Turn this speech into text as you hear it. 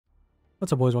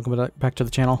What's up, boys? Welcome back to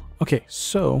the channel. Okay,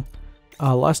 so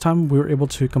last time we were able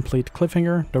to complete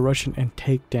Cliffhanger, the Russian, and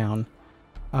Takedown.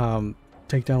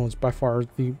 Takedown was by far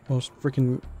the most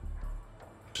freaking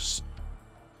just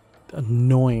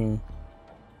annoying.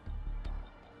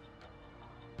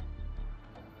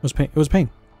 It was pain. It was pain.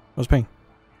 It was pain.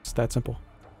 It's that simple.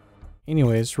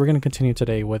 Anyways, we're gonna continue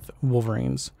today with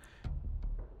Wolverines.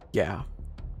 Yeah.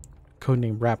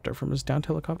 Codename Raptor. From his downed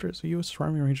helicopters, the U.S.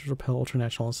 Army Rangers repel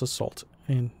ultranationalist assault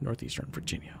in northeastern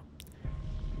Virginia.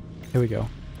 Here we go.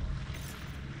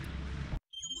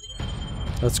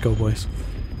 Let's go, boys.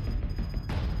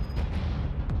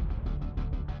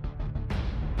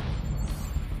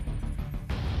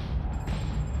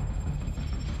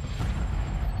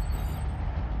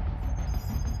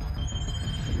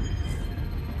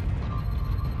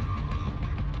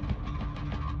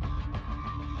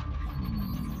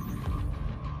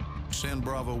 San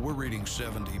Bravo, we're reading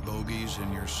 70 bogeys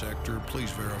in your sector. Please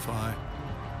verify.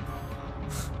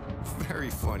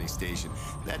 Very funny, Station.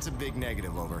 That's a big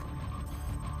negative, over.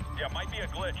 Yeah, might be a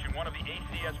glitch in one of the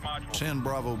ACS modules. San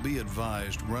Bravo, be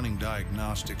advised, running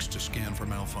diagnostics to scan for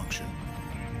malfunction.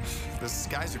 The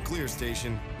skies are clear,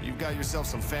 Station. You've got yourself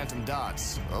some phantom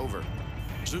dots. Over.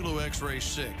 Zulu X-Ray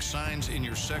 6, signs in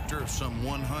your sector of some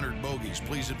 100 bogeys.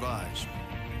 Please advise.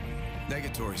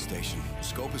 Negatory, Station.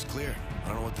 Scope is clear. I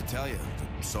don't know what to tell you.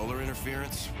 Solar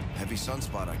interference, heavy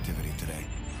sunspot activity today.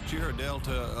 Sierra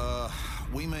Delta,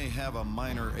 we may have a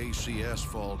minor ACS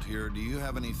fault here. Do you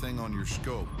have anything on your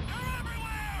scope? They're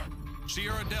everywhere!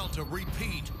 Sierra Delta,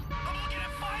 repeat. I'm looking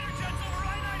at fighter jets over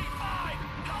I-95!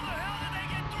 How the hell did they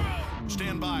get through?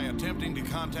 Stand by, attempting to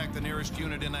contact the nearest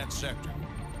unit in that sector.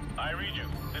 I read you.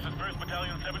 This is 1st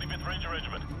Battalion, 75th Ranger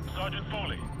Regiment. Sergeant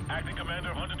Foley, acting commander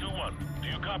of Hunter 2-1. Do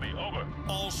you copy? Over.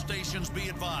 All stations be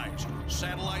advised.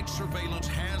 Satellite surveillance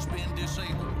has been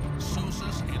disabled.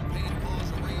 SOSUS and paid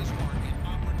pause arrays are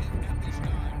inoperative at this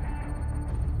time.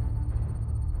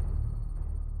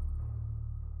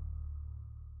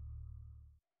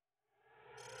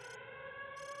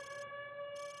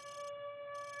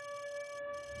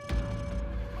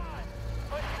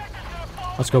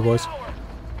 Let's go, boys.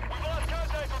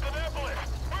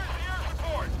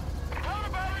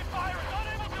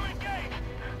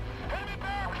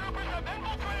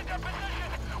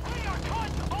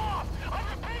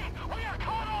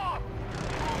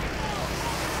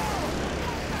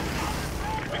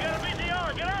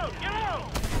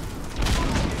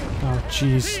 Oh,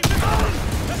 jeez.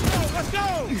 Let's go!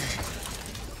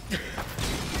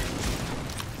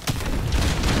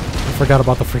 I forgot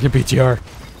about the freaking BTR.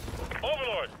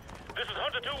 Overlord, this is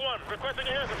Hunter 2-1, requesting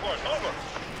air support. Over.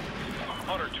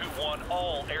 Hunter 2-1,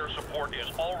 all air support is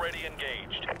already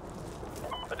engaged.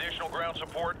 Additional ground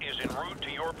support is en route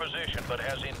to your position, but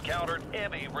has encountered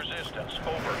heavy resistance.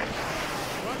 Over.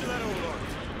 Roger that, Overlord.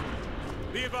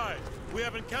 Be advised, we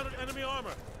have encountered enemy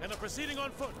armor and are proceeding on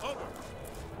foot. Over.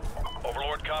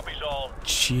 Overlord copies all.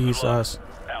 Jesus.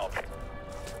 Out.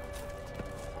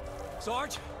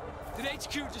 Sarge, did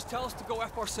HQ just tell us to go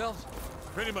F ourselves?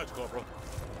 Pretty much, Corporal.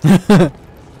 Okay,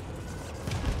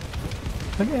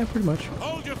 yeah, pretty much.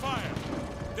 Hold your fire.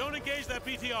 Don't engage that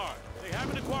BTR. They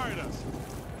haven't acquired us.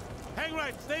 Hang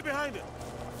right. Stay behind it.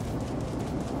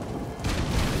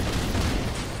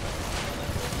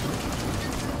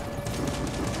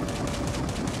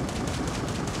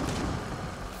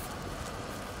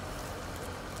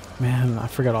 Man, I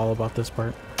forgot all about this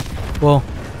part. Well,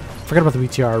 forgot about the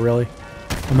BTR, really.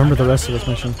 I remember the rest of this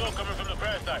mission. Smoke coming from the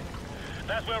crash site.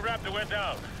 That's where Raptor went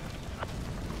down.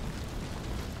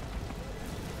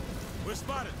 We're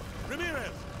spotted.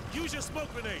 Ramirez, use your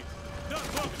smoke grenade. Doug,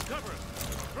 Morgan, cover it.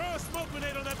 Throw a smoke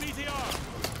grenade on that BTR.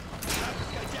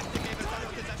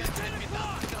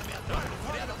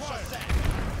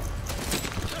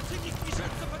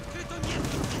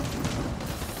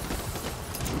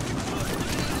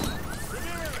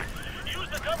 Use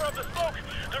the cover of the smoke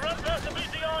to run past the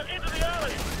BTR into the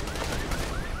alley.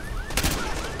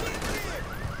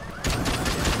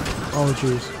 Oh,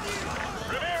 jeez.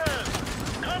 Ramirez,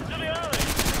 come to the alley.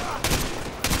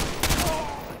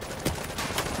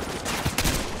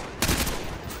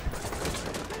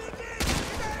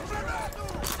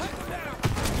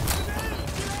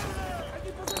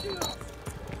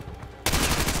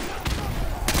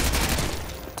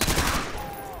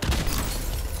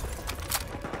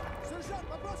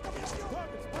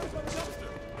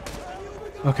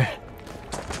 Okay.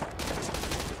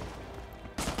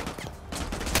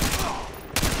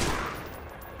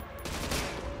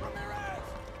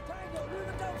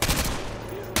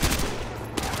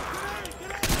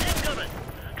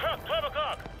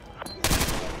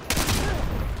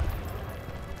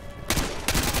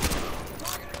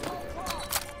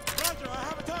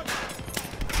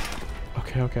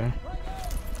 Okay, okay.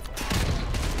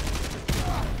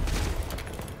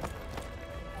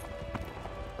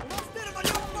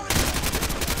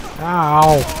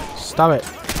 Ow! Stop it.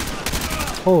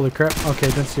 Holy crap. Okay,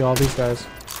 didn't see all these guys.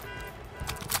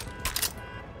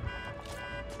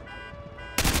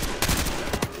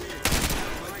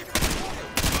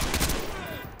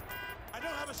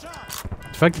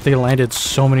 The fact that they landed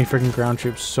so many freaking ground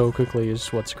troops so quickly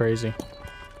is what's crazy.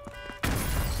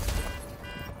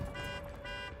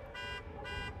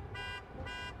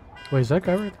 Wait, is that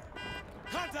guy right?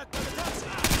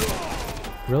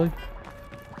 Really?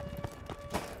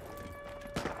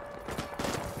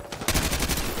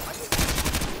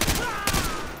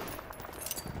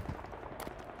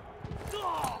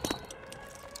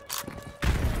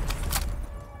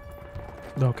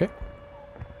 Okay.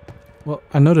 Well,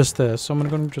 I noticed this, so I'm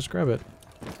gonna just grab it.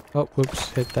 Oh, whoops.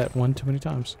 Hit that one too many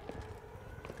times.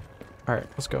 Alright,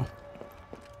 let's go.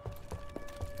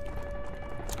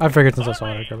 I figured since I saw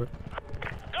it, I'd grab it.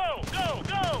 Go, go,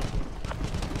 go!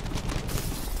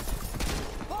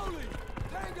 Holy!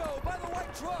 Tango, by the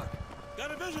white truck!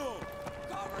 Got a visual.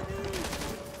 Cover me!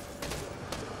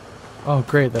 Oh,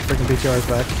 great. That freaking BTR is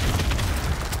back.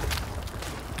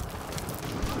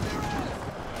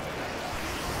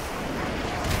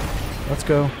 Let's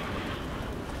go.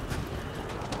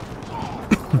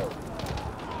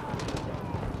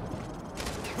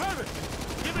 Private,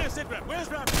 give me a sit rep. Where's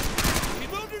Rabbit? He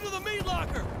moved into the meat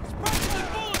locker! It's practically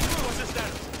bulletproof! What's his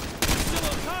status? He's still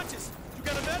unconscious! You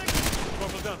got a medic?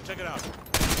 Corporal Dunn, check it out.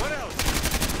 What else?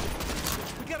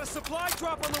 We got a supply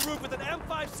drop on the roof with an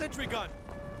M5 sentry gun!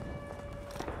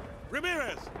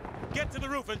 Ramirez, get to the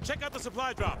roof and check out the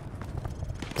supply drop.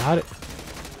 Got it.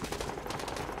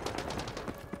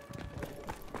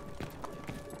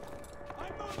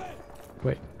 I'm moving.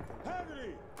 Wait.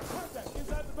 Haggerty, contact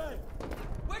inside the bay.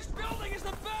 Which building is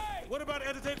the bay? What about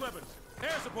anti-tank weapons?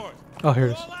 Air support. Oh, here it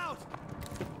We're is. all out!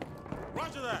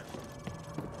 Roger that.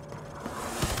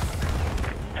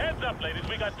 Heads up, ladies.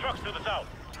 We got trucks to the south.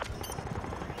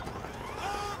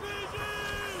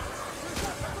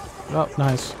 Oh,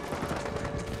 nice.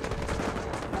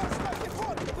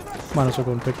 Might as well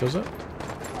go and pick those up.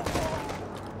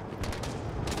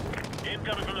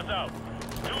 Incoming from the south.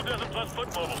 24 foot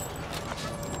mobiles.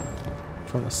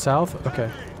 From the south? Okay.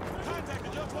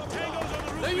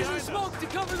 They're using smoke to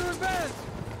cover their advance!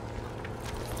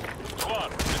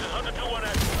 Squad, this is Hunter 2-1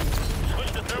 action.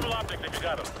 Switch to thermal optics if you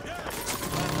got them.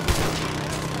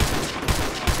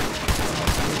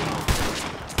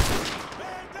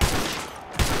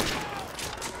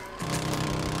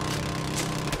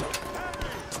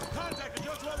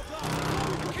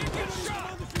 Keep getting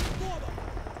shot!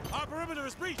 Our perimeter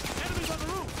is breached. Enemies on the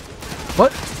roof.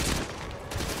 What?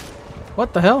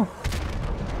 What the hell?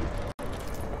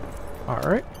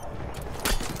 Alright.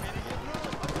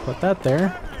 Put that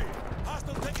there.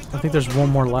 I think there's one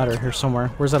more ladder here somewhere.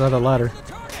 Where's that other ladder?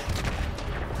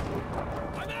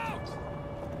 I'm out!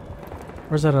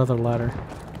 Where's that other ladder?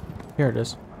 Here it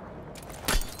is.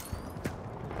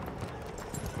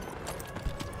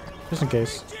 Just in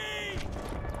case.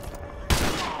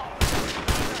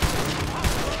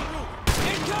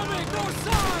 Incoming! North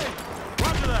side!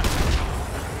 Roger that.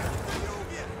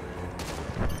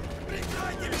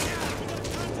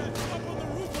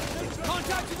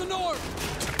 Contact to the north!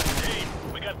 Team,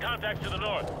 we got contacts to the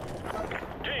north.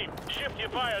 Team, shift your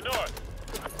fire north.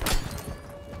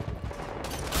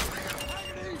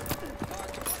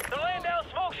 They're laying down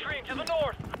smoke screen to the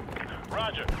north.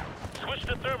 Roger. Switch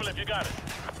to thermal if you got it.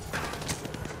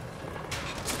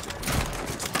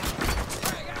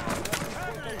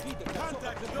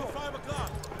 Contact until 5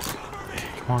 o'clock.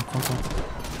 Come on, come on.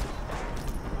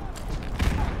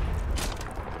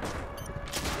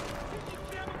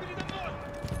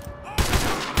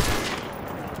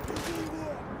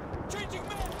 Changing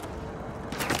men.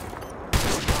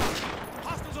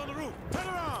 Hostiles on the roof. Turn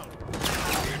around.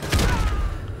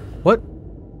 What?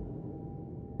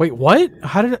 Wait, what?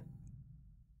 How did it...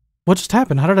 What just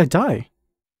happened? How did I die?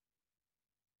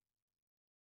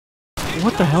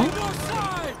 What the hell? North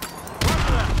side!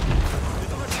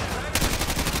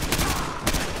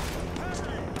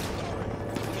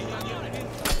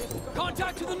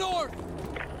 Contact to the north!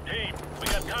 Team, we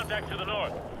got contact to the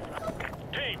north.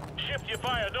 Team, shift your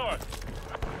fire north.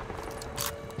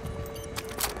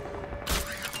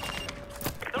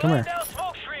 They're Come laying here. down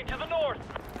smoke screen to the north.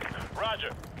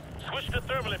 Roger. Switch to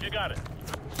thermal if you got it.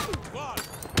 Squad.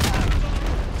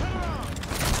 Turn around.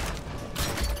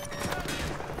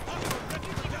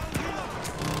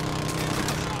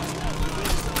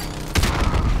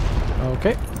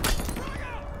 Okay.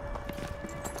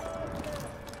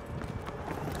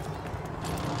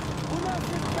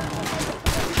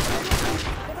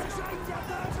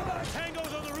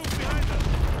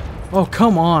 Oh,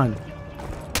 come on.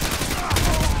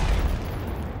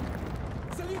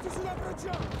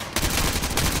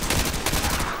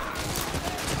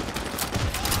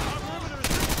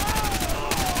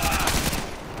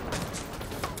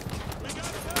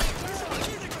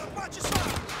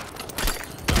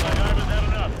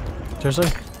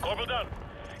 Seriously? Corporal Dunn,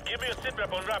 give me a sit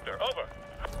rep on Raptor. Over.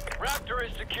 Raptor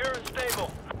is secure and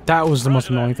stable. That was the most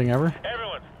annoying thing ever.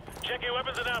 Everyone, check your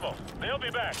weapons and ammo. They'll be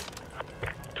back.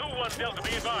 2-1 Delta,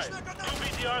 be advised. 2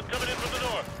 BTRs coming in from the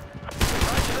north.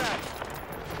 Roger that.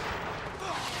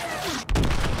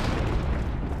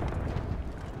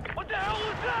 What the hell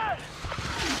was that?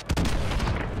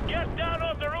 Get down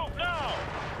off the roof now.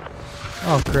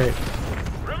 Oh, great.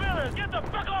 Ramirez, get the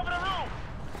fuck off of the roof.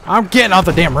 I'm getting off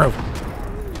the damn roof.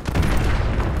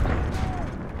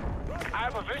 I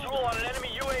have a visual on an enemy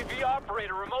UAV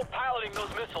operator remote piloting those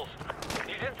missiles.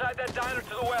 He's inside that diner to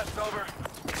the west, over.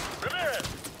 Ramirez,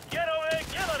 get over there and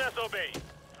kill an SOB.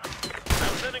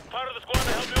 I'm sending part of the squad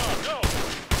to help you out. Go!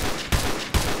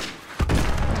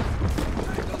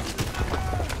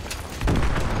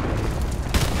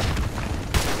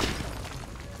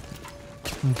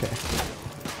 Okay.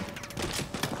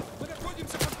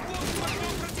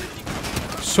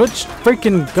 Switch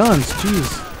freaking guns, jeez.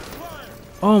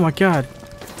 Oh my god.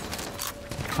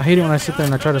 I hate it when I sit there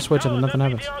and I try to switch and nothing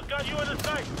happens.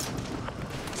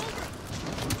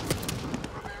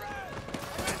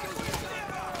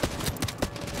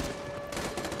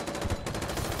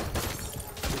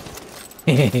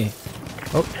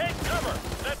 Oh. Take cover!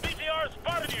 That BTR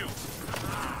spotted you!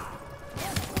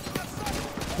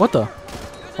 What the?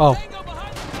 Oh.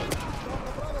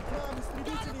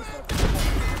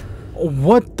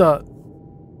 What the?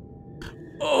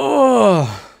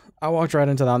 Oh, I walked right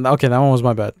into that one. Okay, that one was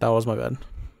my bad. That was my bad.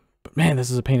 But man, this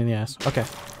is a pain in the ass. Okay.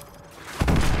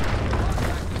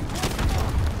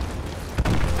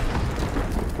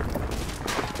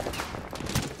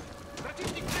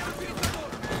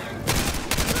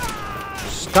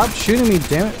 Stop shooting me,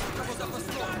 damn it.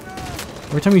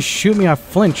 Every time you shoot me, I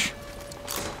flinch.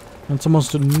 That's the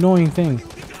most annoying thing.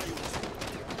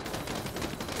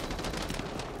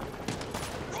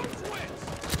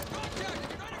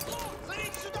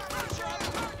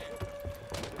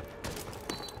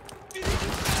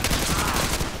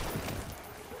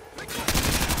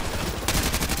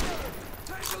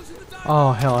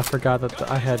 Oh hell, I forgot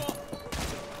that I had...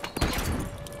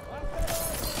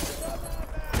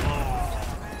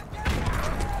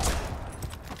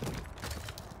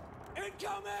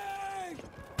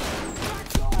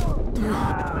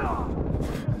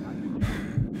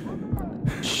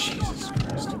 Jesus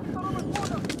Christ.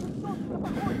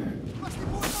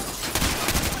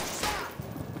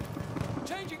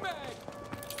 Changing mag.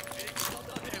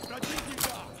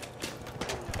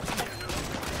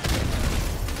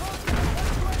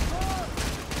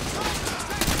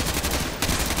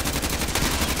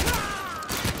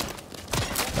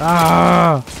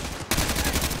 Ah!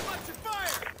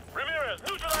 Ramirez,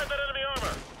 neutralize that enemy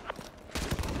armor!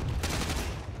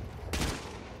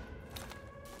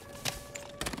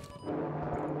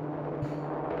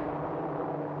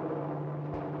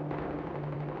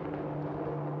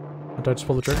 Did I just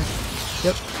pull the trigger?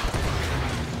 Yep.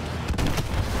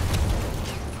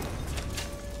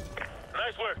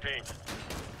 Nice work, team.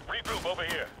 Regroup over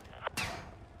here.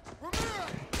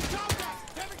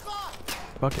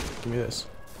 Bucket, give me this.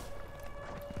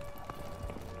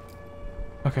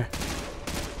 Okay.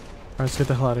 Alright, let's get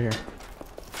the hell out of here.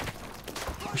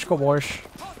 Let's go, boys.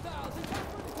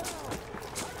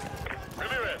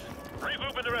 Ramirez,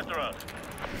 regroup in the restaurant.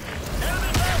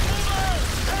 Enemy fast movers!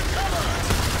 Take cover!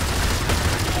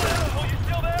 Oh, you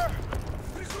still there?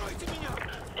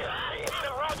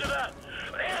 Yeah, roger that.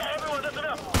 Everyone, listen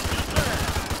up.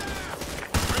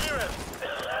 Ramirez,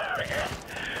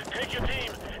 take your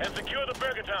team and secure the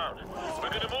Burger Town. We're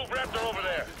gonna move Raptor over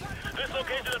there. This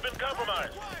location has been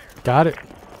compromised. Got it.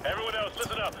 Everyone else,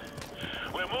 listen up.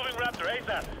 We're moving Raptor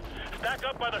ASAP. Stack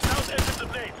up by the south entrance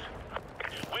of Nate's.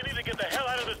 We need to get the hell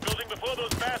out of this building before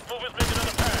those fast movers make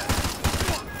another pass.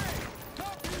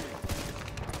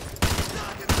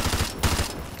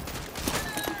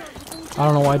 I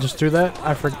don't know why I just threw that.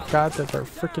 I forgot that they're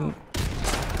freaking...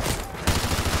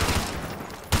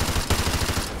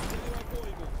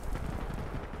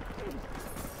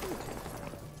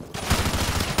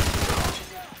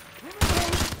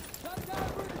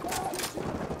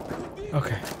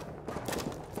 Okay.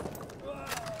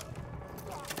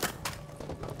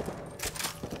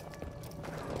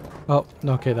 Oh,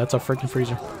 okay, that's a freaking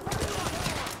freezer.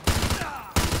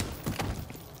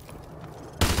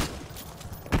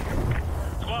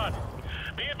 Squad,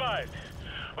 be advised.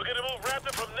 We're gonna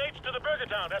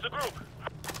group.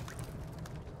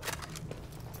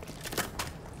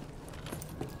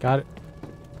 Got it.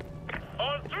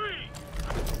 On 3.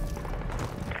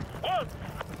 1,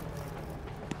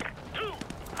 2,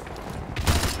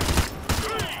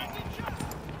 3.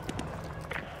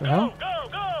 The hell? Go,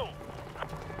 go!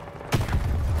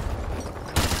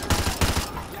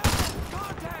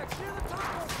 Contacts near the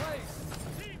taco place.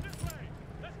 Team, this way.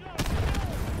 Let's go.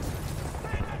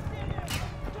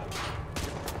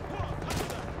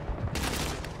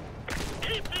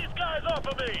 Keep these guys off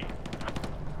of me.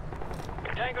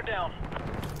 Tango down.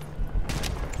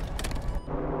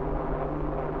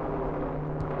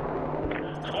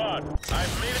 Squad,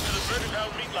 I've made it to the British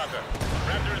House meat locker.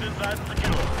 Raptor is inside and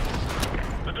secure.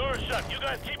 The door is shut. You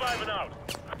guys keep Ivan out.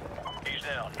 He's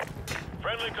down.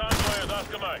 Friendly convoy is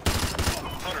Oscar Mike.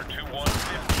 Hunter 2-1,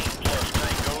 15 plus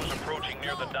tangos approaching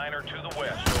near the diner to the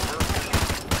west. Over.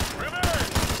 Ramirez!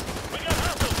 We got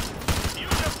hostiles!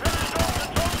 Use your predator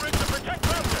control rig to protect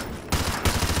Raptor!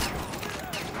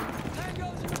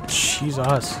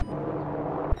 Jesus.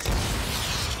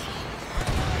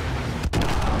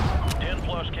 10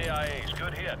 plus KIAs.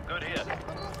 Good hit. Good hit.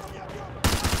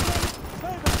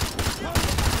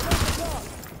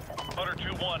 Hunter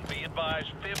 2-1, be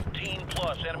advised, 15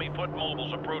 plus enemy foot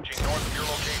mobiles approaching north of your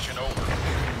location. Over.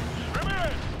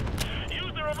 Ramirez!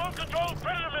 Use the remote control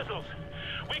predator missiles!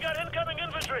 We got incoming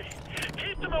infantry!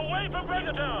 Keep them away from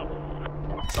Breakertown!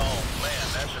 Oh man,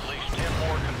 that's at least 10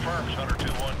 more confirms. Hunter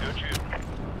 2-1, good shooting.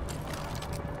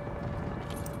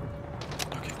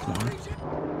 Okay, come on.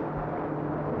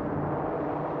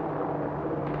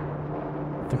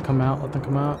 Let them come out. Let them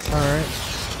come out. All right.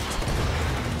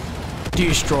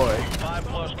 Destroy. 5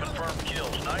 plus confirmed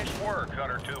kills. Nice work,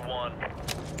 Hunter 2-1.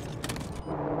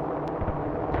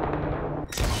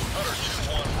 Hunter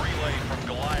 2-1, relay from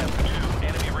Goliath 2.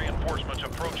 Enemy reinforcements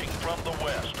approaching from the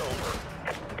west. Over.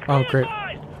 Oh, great.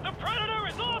 The Predator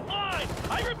is offline!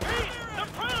 I repeat, the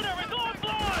Predator is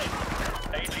offline!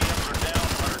 AGMs are down.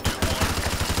 Hunter 2-1.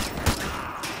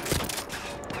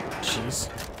 Jeez.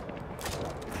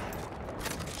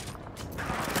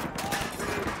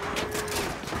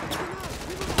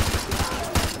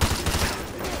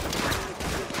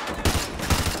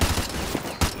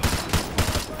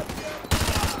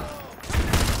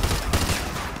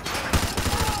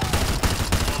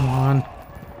 Come on.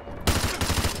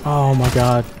 Oh my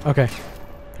god. Okay.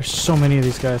 There's so many of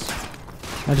these guys.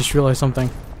 I just realized something.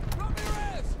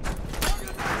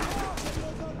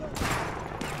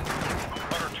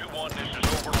 Hunter 2-1, this is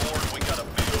Overlord. We got a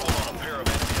visual on a pair of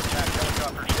enemy attack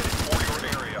helicopters headed for your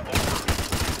area. Over.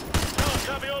 Tell us,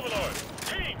 copy Overlord.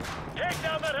 Team, take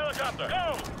down that helicopter.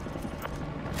 Go!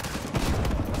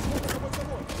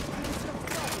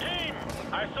 Team,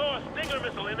 I saw a Stinger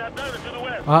missile in that diner to the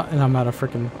west. Ah, and I'm out of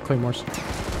freaking claymores.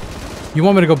 You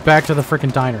want me to go back to the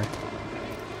freaking diner?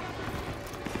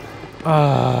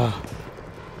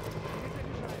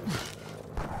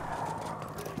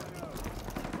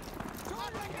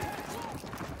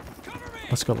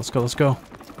 Let's go, let's go, let's go.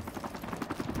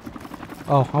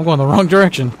 Oh, I'm going the wrong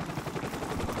direction.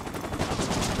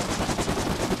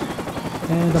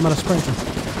 And I'm out of sprinting.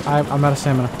 I'm out of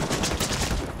stamina.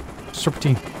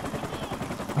 Serpentine.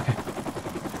 Okay.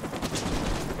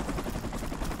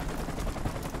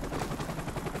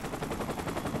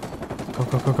 Go,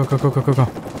 go, go, go, go, go, go, go, go.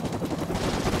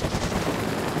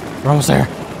 We're almost there.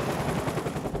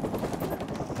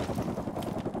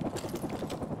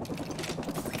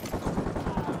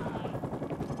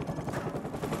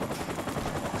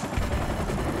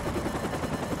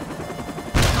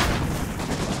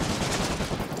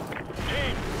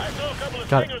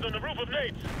 Got it. Stingers on the roof of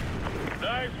Nate's.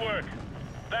 Nice work.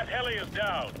 That heli is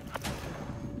down.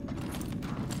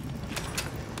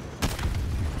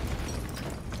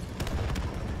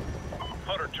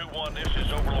 Hunter 2-1, this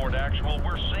is Overlord Actual.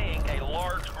 We're seeing a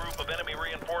large group of enemy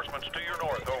reinforcements to your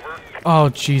north. Over. Oh,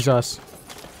 Jesus.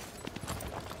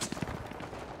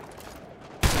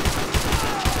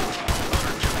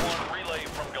 Hunter 2-1, relay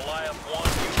from Goliath 1.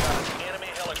 You've got an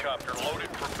enemy helicopter loaded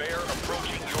for bear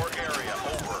approaching your area.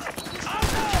 Over.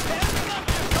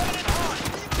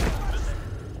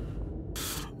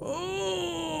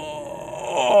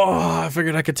 Oh, I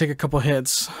figured I could take a couple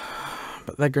hits.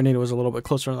 But that grenade was a little bit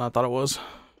closer than I thought it was.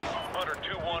 Hunter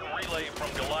 2-1, relay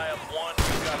from Goliath 1.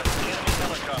 You've got an enemy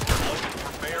helicopter loaded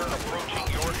for bear approaching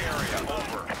your area.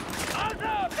 Over. Eyes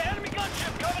up! Enemy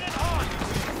gunship coming in hot!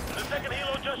 The second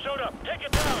helo just showed up. Take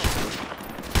it down!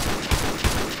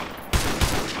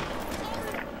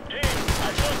 Team,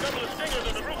 I saw a couple of Stingers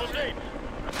on the roof of Nate's.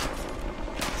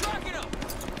 Tracking him!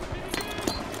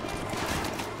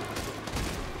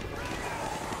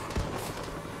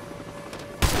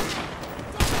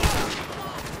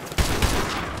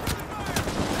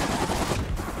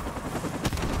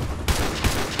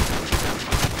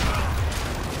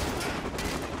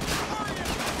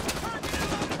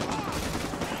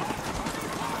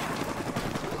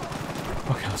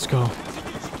 Okay, let's go.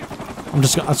 I'm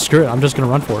just gonna screw it. I'm just gonna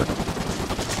run for it.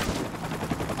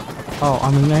 Oh,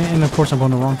 I mean, and of course I'm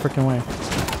going the wrong freaking way.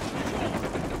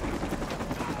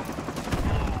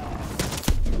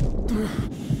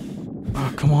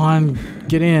 Oh, come on,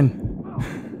 get in.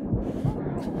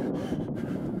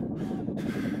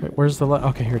 Wait, where's the ladder?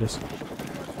 Okay, here it is.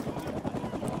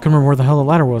 Couldn't remember where the hell the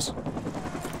ladder was.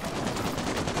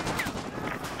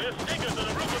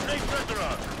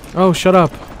 Oh, shut up.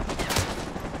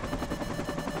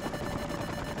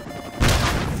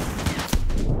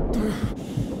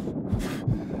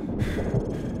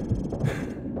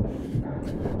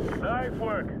 Nice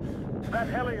work. That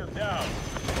heli is down.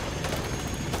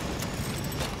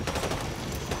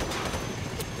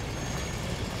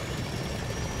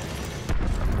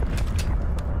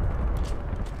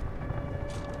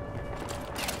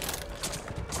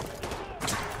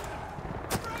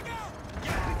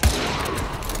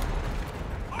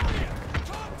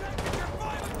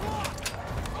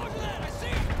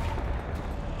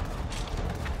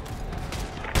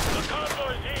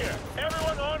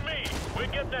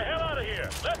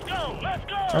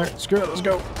 Alright, screw it, let's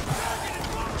go.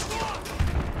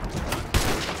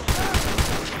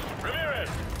 Ramirez,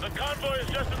 the convoy is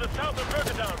just to the south of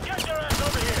Mercatown. Get your ass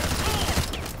over here.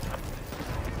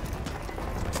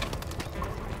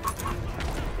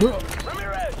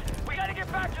 Ramirez, we gotta get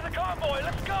back to the convoy.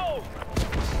 Let's go.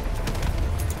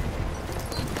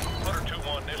 Hunter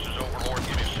 2-1, this is Overlord.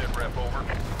 Give me a sit rep, over.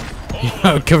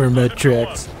 Yeah, cover med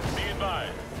tracks. Be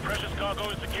advised, precious cargo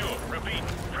is secure. Repeat,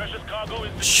 precious cargo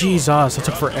is secure. Jesus, that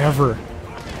took forever.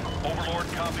 Overlord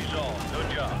copies all. Good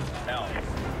job. Out.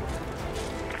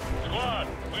 Squad,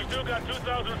 we've still got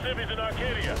 2,000 civvies in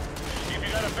Arcadia. If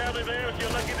you got a family there, it's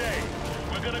your lucky day.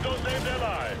 We're gonna go save their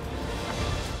lives.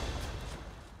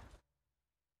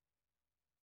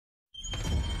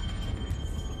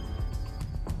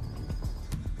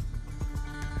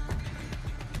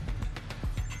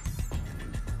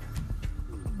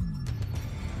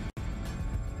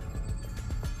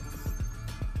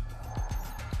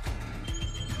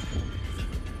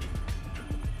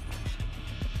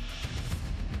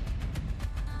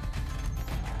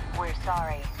 We're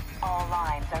sorry. All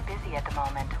lines are busy at the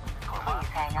moment. Please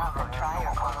hang up and try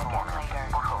your call again later.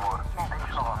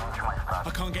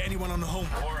 I can't get anyone on the home.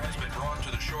 War has been drawn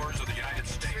to the shores of the United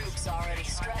States. Troops already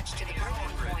stretched to the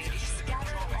breaking point,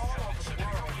 scattered all over the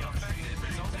world.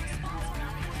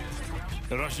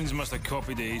 The Russians must have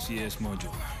copied the ACS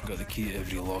module. Got the key to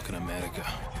every lock in America.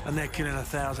 And they're killing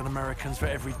 1,000 Americans for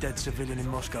every dead civilian in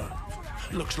Moscow.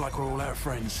 Looks like we're all out of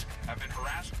friends. Have been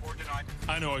harassed or denied.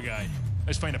 I know a guy.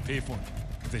 Let's find a payphone,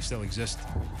 if they still exist.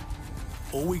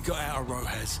 All we got out of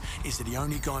Rojas is that the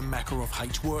only guy Makarov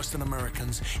hates worse than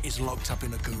Americans is locked up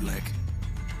in a gulag.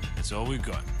 That's all we've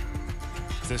got.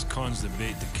 If this con's the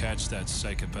bait to catch that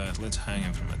psychopath, let's hang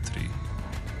him from a tree.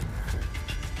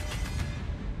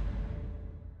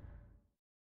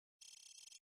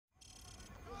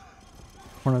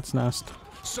 Hornet's nest.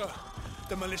 Sir,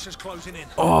 the militia's closing in.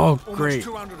 Oh, Almost great.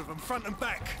 200 of them, front and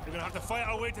back. We're gonna have to fight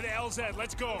our way to the LZ.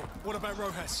 Let's go. What about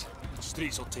Rojas? The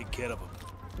streets will take care of him.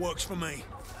 Works for me.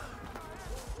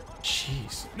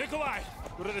 Jeez. Nikolai,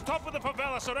 we're at the top of the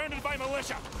Favelas, surrounded by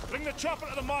militia. Bring the chopper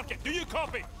to the market. Do you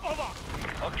copy? Over.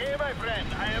 Okay, my friend,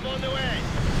 I am on the way.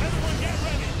 Everyone get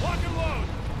ready. Lock and load.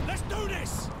 Let's do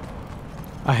this.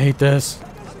 I hate this.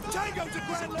 Tango to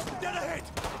ground level, dead ahead.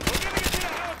 We're gonna get to the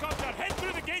helicopter. Head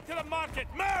through the gate to the market.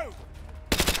 Move.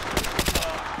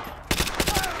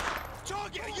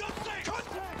 Target, you're safe.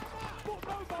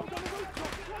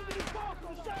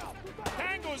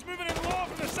 Tango's moving in low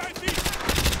from the southeast.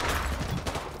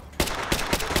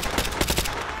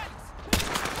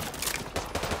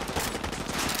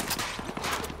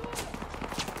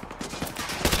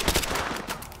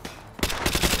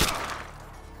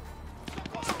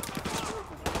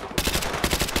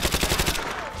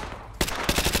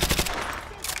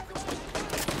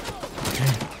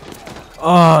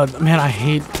 Oh, man, I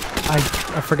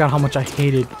forgot how much I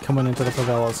hated coming into the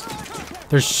favelas.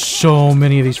 There's so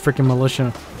many of these freaking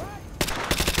militia.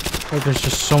 Like, there's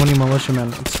just so many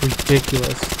militiamen. It's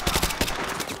ridiculous.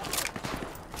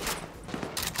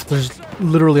 There's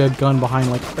literally a gun behind,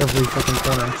 like, every freaking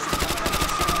corner.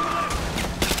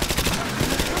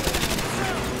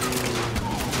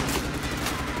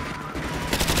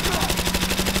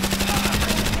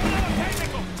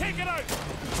 Take it out.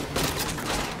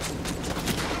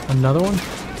 Another one?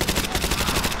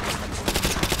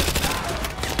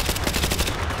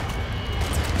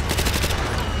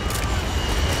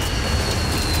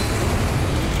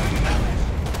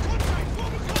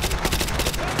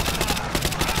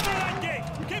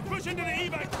 Keep pushing to the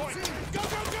evac point.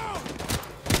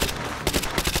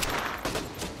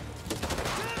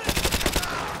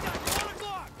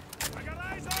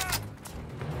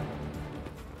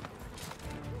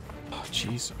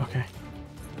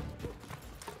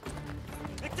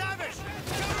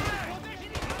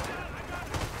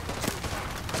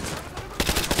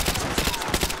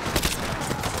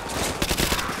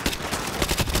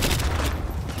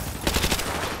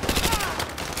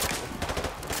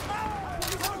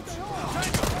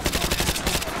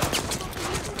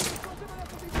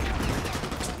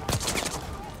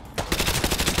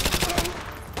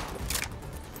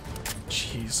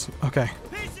 Okay.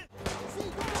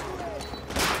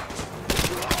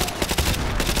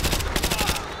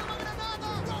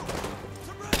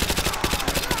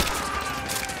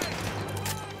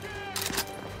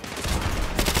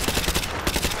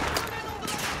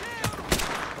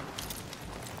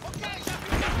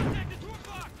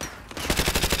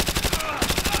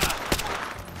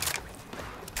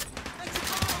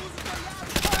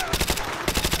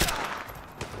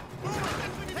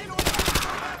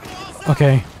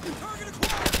 Okay.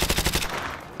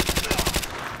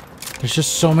 There's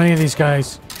just so many of these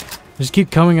guys. They just keep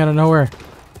coming out of nowhere.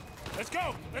 Let's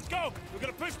go! Let's go! We're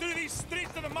gonna push through these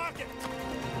streets to the market!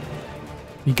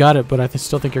 You got it, but I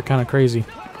still think you're kind of crazy.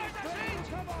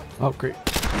 Oh, great.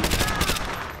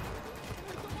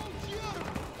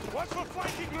 Watch for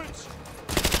flanking routes!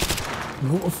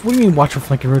 What do you mean watch for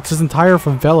flanking routes? This entire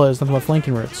favela is nothing but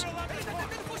flanking routes.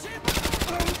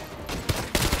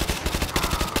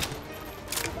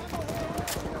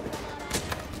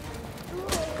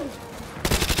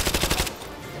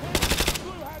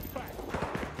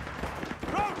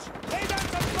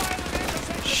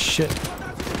 Shit.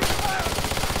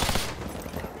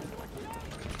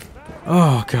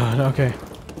 Oh god, okay.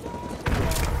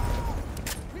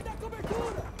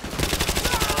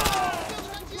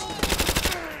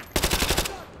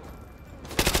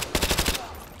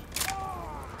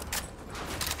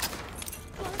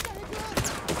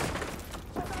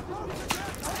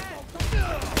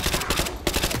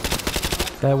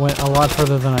 That went a lot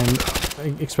further than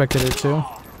I expected it to.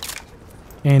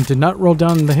 And did not roll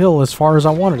down the hill as far as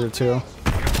I wanted it to.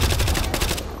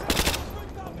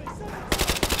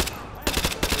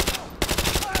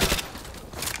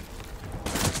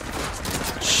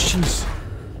 Jeez.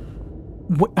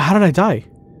 What, how did I die?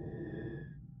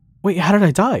 Wait, how did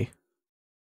I die?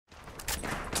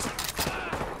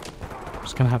 I'm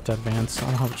just gonna have to advance. I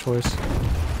don't have a choice.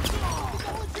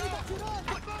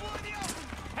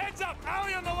 Heads up!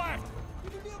 Alley on the left!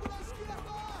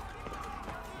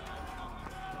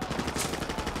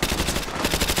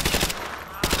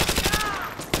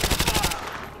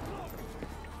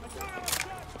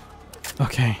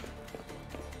 Okay.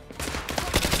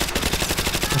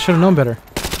 I should have known better.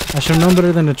 I should have known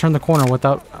better than to turn the corner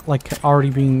without, like,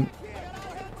 already being...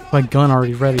 my gun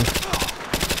already ready.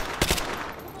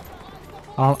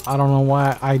 I don't know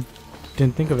why I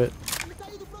didn't think of it.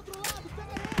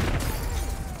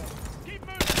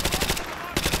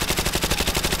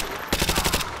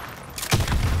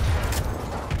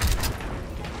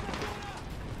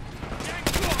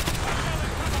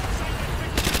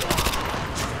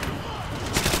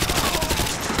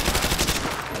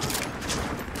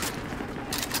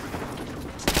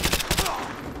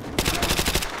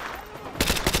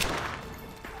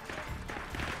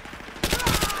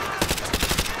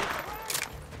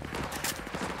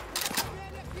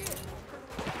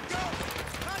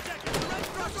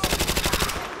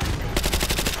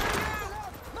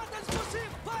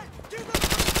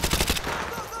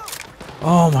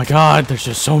 Oh my god, there's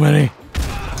just so many.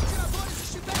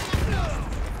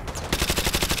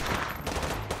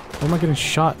 Where am I getting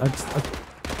shot?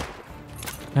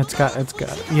 It's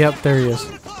got. Yep, there he is.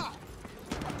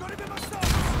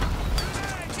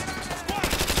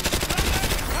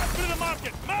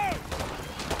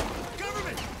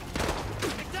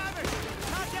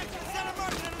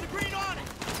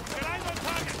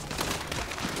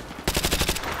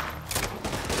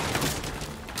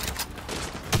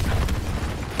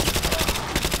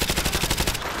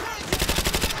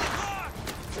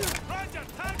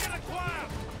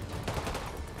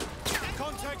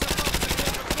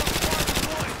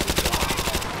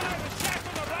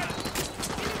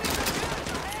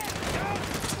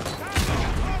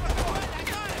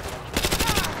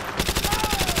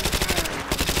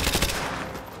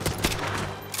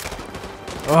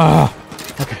 Ah,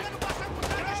 okay.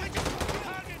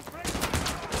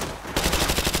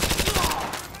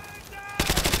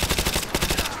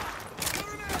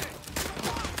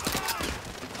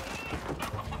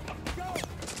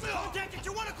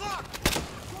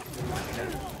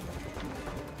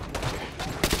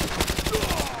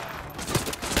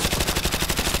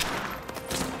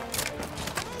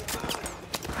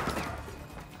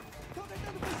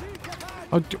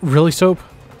 Oh, really, Soap?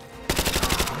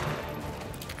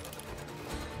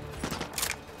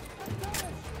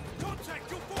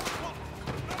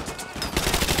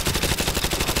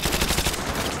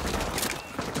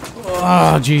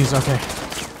 Oh, jeez, okay.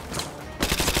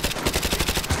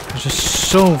 There's just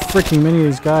so freaking many of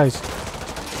these guys.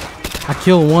 I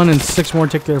kill one and 6 more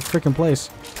take their freaking place.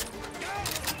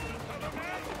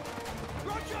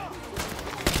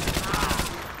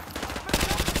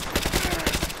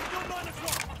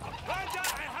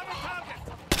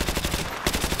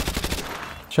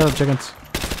 Shut up, chickens.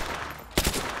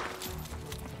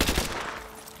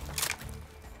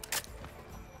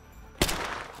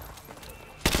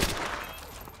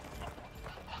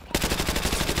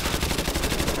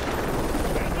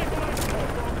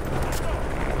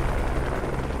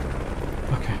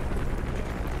 Okay.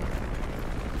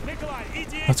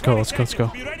 Let's go, let's go, let's go.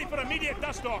 Be ready for immediate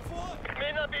dust off.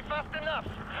 May not be fast enough.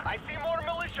 I see more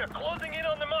militia closing in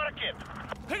on the market.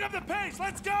 Pick up the pace,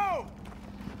 let's go!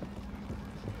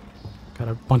 Got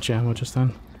a bunch of ammo just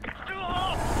then. It's too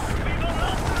hot! We will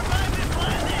not survive this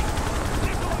landing!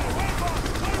 Nikolai, wave off!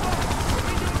 Wave off!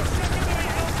 We do the secondary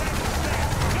LZ instead!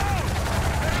 Go!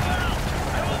 Very well!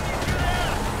 I will meet you there!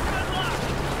 Good luck!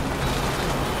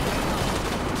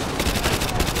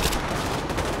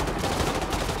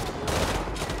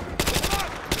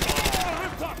 Oh,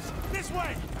 rooftops! This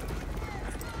way!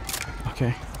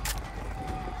 Okay.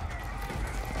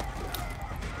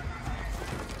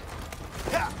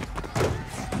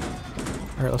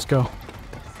 Alright, let's go.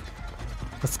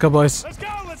 Let's go, boys. Let's go!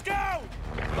 Let's go!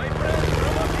 My friends,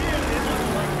 from up here, it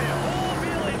looks like the whole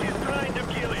village is trying to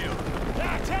kill you.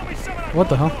 Now, tell me some of that. What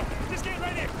the hell? Just get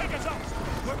ready to pick us up.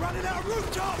 We're running out of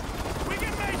rooftop. We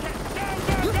can make it.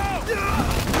 Go, go, go!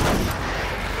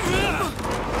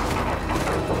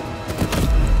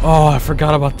 Oh, I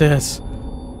forgot about this.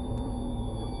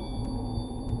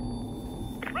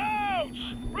 Roach!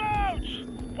 Roach!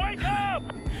 Wake up!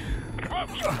 Roach,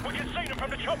 we can see them from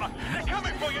the chopper. They're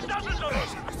coming for you, dozens of them.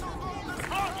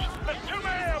 Roach, there's too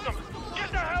many of them. Get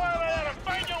the hell out of there and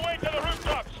find your way to the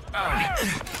rooftops.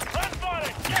 Run for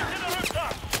it. Get to the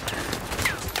rooftops.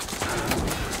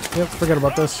 Yep, forget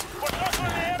about this. We're circling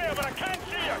the area, but I can't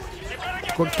see you. You better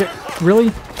get Okay,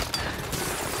 really?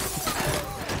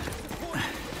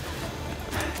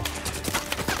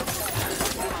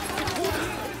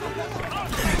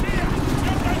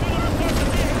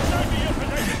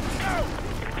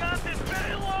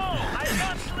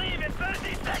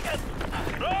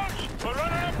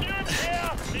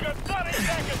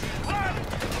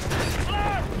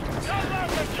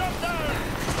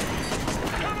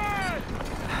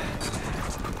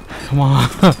 Come on.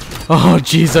 Oh,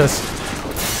 Jesus.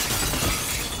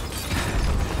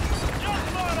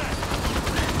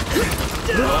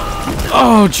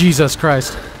 Oh, Jesus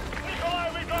Christ.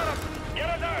 Nikolai, we got him. Get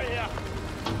us out of here.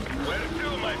 Where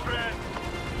to, my friend?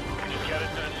 Just get us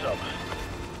to the sub.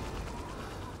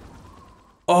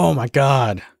 Oh, my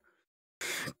God.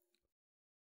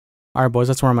 All right, boys,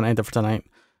 that's where I'm going to end it for tonight.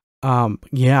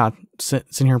 Yeah,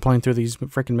 sitting here playing through these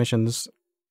freaking missions.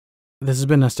 This has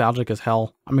been nostalgic as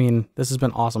hell. I mean, this has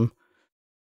been awesome.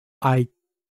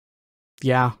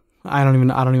 Yeah, I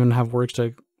don't even have words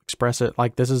to express it.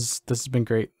 Like, this has been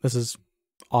great. This is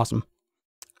awesome.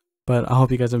 But I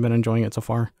hope you guys have been enjoying it so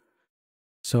far.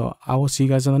 So I will see you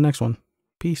guys in the next one.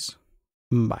 Peace.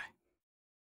 Bye.